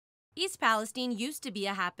East Palestine used to be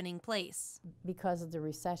a happening place. Because of the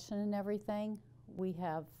recession and everything, we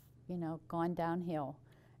have, gone downhill.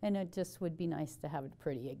 And it just would be nice to have it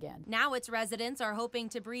pretty again. Now its residents are hoping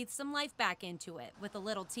to breathe some life back into it with a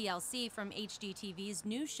little TLC from HGTV's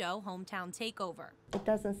new show, Hometown Takeover. It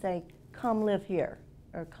doesn't say, come live here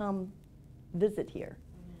or come visit here.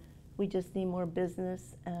 We just need more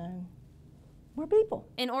business and more people.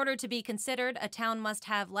 In order to be considered, a town must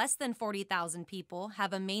have less than 40,000 people,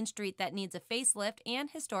 have a main street that needs a facelift, and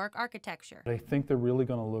historic architecture. I think they're really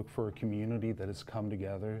going to look for a community that has come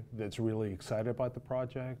together, that's really excited about the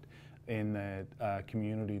project, and that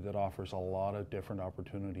community that offers a lot of different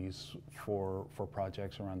opportunities for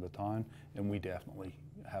projects around the town, and we definitely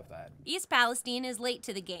have that. East Palestine is late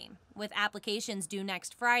to the game, with applications due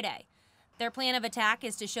next Friday. Their plan of attack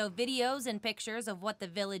is to show videos and pictures of what the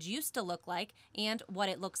village used to look like and what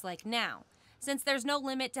it looks like now. Since there's no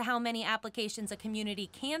limit to how many applications a community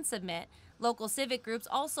can submit, local civic groups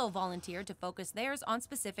also volunteered to focus theirs on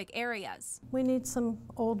specific areas. We need some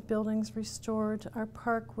old buildings restored. Our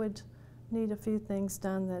park would need a few things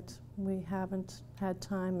done that we haven't had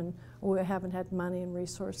time and we haven't had money and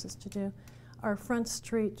resources to do. Our front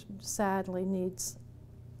street sadly needs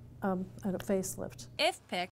a facelift. If picked,